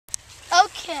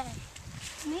Okay.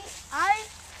 I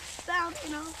found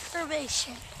an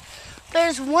observation.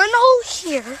 There's one hole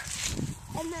here,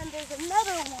 and then there's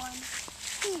another one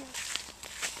here.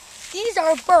 These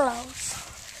are burrows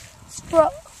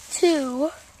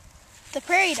to The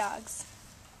prairie dogs.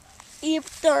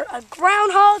 either a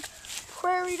groundhog,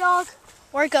 prairie dog,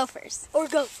 Or gophers. or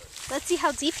gopher. Let's see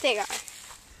how deep they are.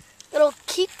 It'll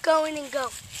keep going and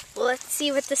going. Well, let's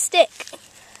see with the stick.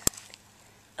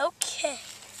 Okay.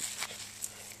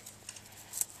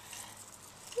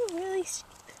 Really?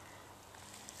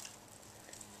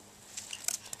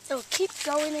 It'll keep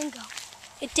going and going.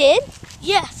 It did?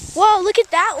 Yes. Whoa, look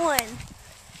at that one.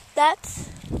 That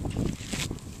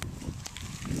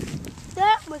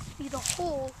must be the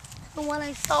hole, the one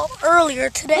I saw earlier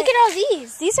today. Look at all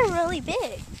these. These are really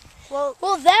big. Well,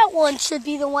 that one should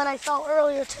be the one I saw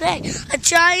earlier today. A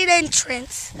giant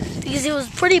entrance because it was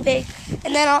pretty big,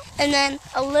 and then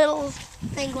a little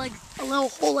thing like a little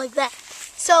hole like that.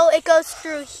 So it goes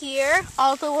through here,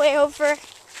 all the way over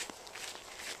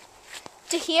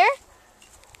to here?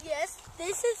 Yes,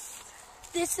 that's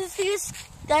the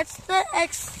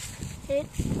exit.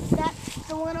 That's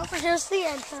the one over here is the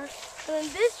entrance, and then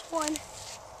this one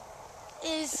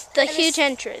is The huge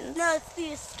entrance. No, it's the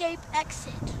escape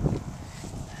exit.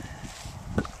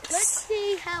 Let's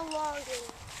see how long they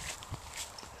are.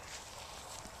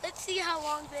 Let's see how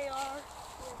long they are.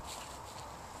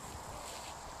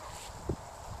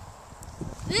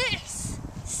 This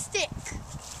stick.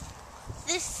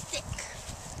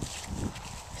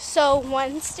 So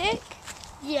one stick?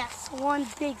 Yes, one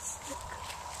big stick.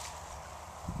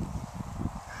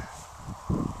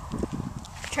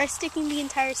 Try sticking the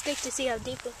entire stick to see how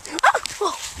deep it is.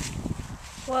 Oh!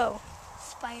 Whoa.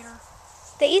 Spider.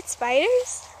 They eat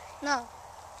spiders? No.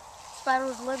 Spider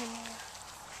was living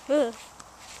there. Ooh.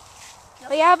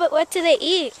 Well, yeah, but what do they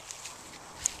eat?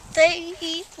 They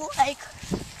eat like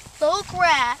little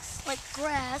grass,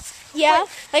 Yeah, Wait.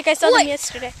 like I saw them Wait.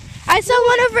 yesterday. I saw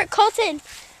one over at Colton,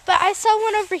 but I saw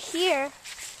one over here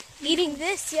eating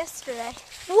this yesterday.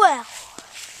 Well,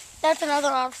 that's another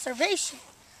observation.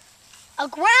 A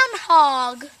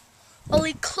groundhog will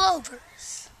eat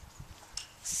clovers.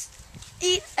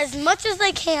 Eat as much as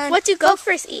they can. What do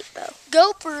gophers eat, though?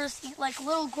 Gophers eat like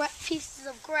little pieces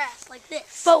of grass like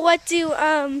this. But what do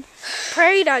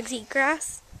prairie dogs eat?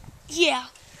 Grass? Yeah,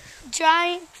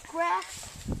 giant grass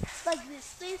like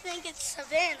this. They think it's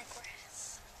savanna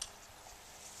grass.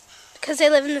 Because they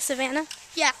live in the savannah?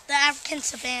 Yeah, the African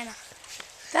savanna.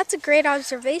 That's a great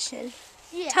observation.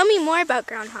 Yeah. Tell me more about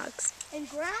groundhogs. And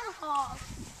groundhogs,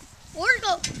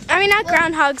 I mean, not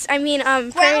groundhogs. I mean,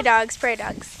 prairie dogs. Prairie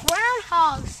dogs.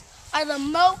 groundhogs are the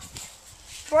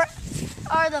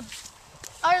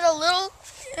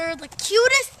they're the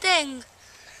cutest thing.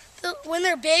 When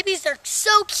they're babies, they're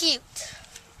so cute.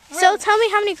 So tell me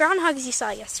how many groundhogs you saw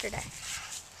yesterday.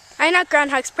 Not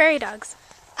groundhogs, prairie dogs.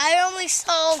 I only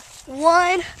saw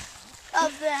one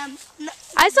of them.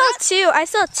 I saw two. I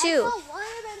saw one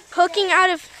of them Poking out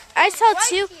of. I saw right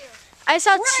two. Here. I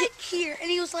saw two. Right here, and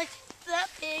he was like that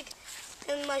big,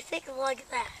 and my face was like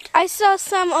that. I saw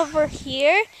some over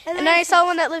here, and then I saw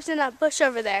one that lives in that bush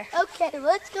over there. Okay,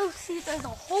 let's go see if there's a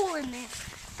hole in there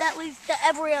that leads to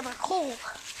every other hole.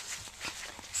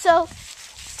 So,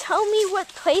 tell me what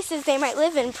places they might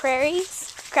live in.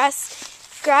 Prairies,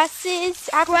 grasses,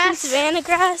 African savanna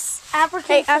grass,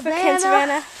 African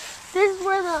savanna. This is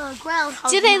where the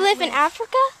groundhog. Do they live in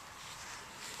Africa?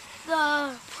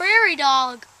 The prairie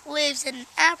dog lives in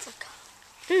Africa.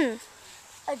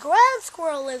 A ground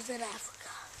squirrel lives in Africa.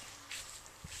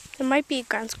 There might be a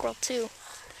ground squirrel too.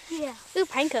 Yeah. Ooh,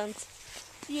 pine cones.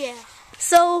 Yeah.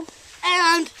 So,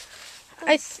 And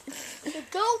the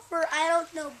gopher, I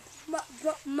don't know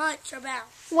much about.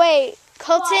 wait,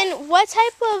 Colton, what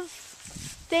type of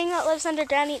thing that lives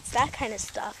underground eats that kind of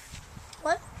stuff?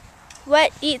 What?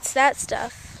 What eats that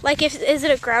stuff? Like, is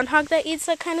it a groundhog that eats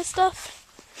that kind of stuff?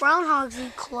 Groundhogs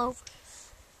eat clover.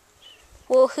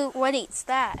 Well, what eats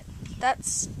that?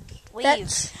 That's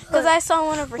leaves. Because I saw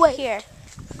one over Wait. here.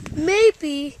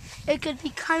 Maybe it could be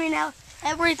coming out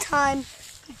every time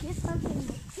you get something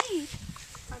to eat.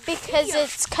 Because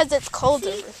it's cold See,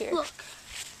 over here. Look.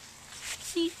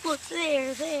 See, look,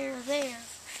 there.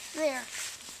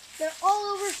 They're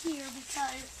all over here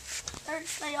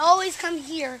because they always come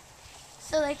here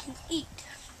so they can eat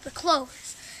the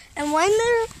clovers. And when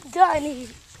they're done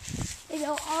eating, they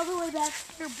go all the way back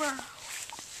to their burrow.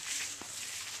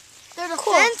 Their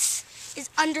defense is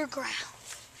underground.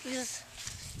 Because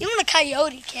even the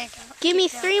coyote can't go. Give me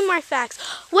 3 more facts.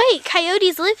 Wait,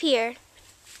 coyotes live here.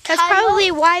 That's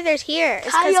probably why they're here. It's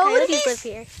because coyotes live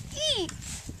here. Eat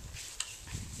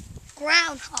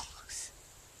groundhogs,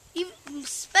 even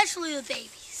especially the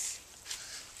babies,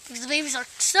 because the babies are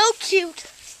so cute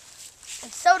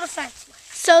and so defenseless.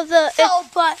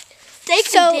 But they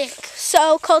can dig.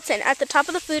 So Colton, at the top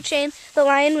of the food chain, the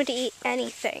lion would eat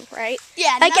anything, right?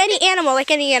 Yeah, like any animal,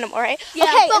 right? Yeah,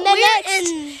 okay, but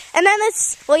and then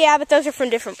let's. Well, yeah, but those are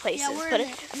from different places.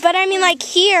 Yeah, but I mean, like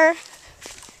here,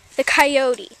 the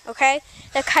coyote. Okay,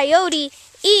 the coyote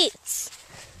eats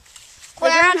the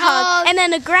groundhog, and then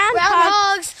the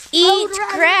groundhogs eat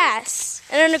grass,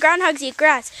 and then the groundhogs eat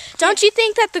grass. Don't you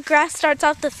think that the grass starts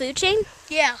off the food chain?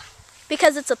 Yeah.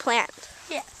 Because it's a plant.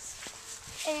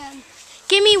 Yes. And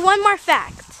give me one more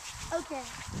fact. Okay.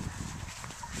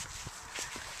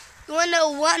 You want to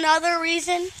know one other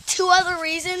reason? 2 other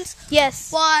reasons?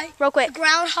 Yes. Why? Real quick.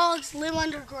 Groundhogs live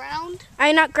underground?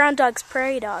 Not ground dogs,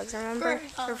 prairie dogs, remember?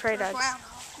 Prairie dogs.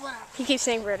 Groundhogs, whatever. You keep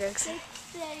saying prairie dogs.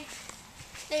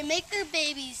 They make their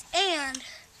babies and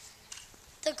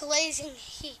the glazing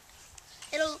heat.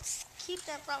 It'll keep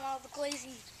them from all the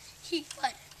glazing heat,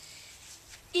 but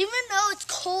even though it's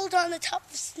cold on the top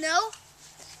of snow,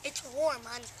 it's warm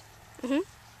under. Mhm.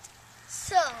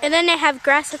 So. And then they have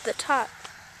grass at the top.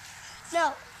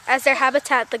 No. As their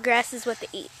habitat, the grass is what they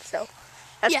eat. So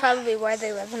that's probably why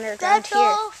they live underground That's here.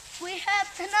 all we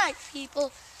have tonight,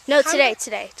 people. No, today,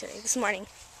 this morning.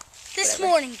 This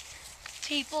morning,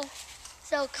 people.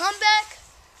 So come back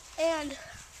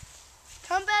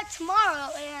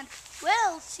tomorrow, and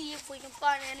we'll see if we can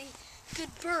find any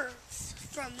good birds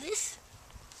from these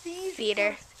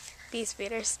feeders.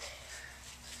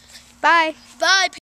 Bye. Bye.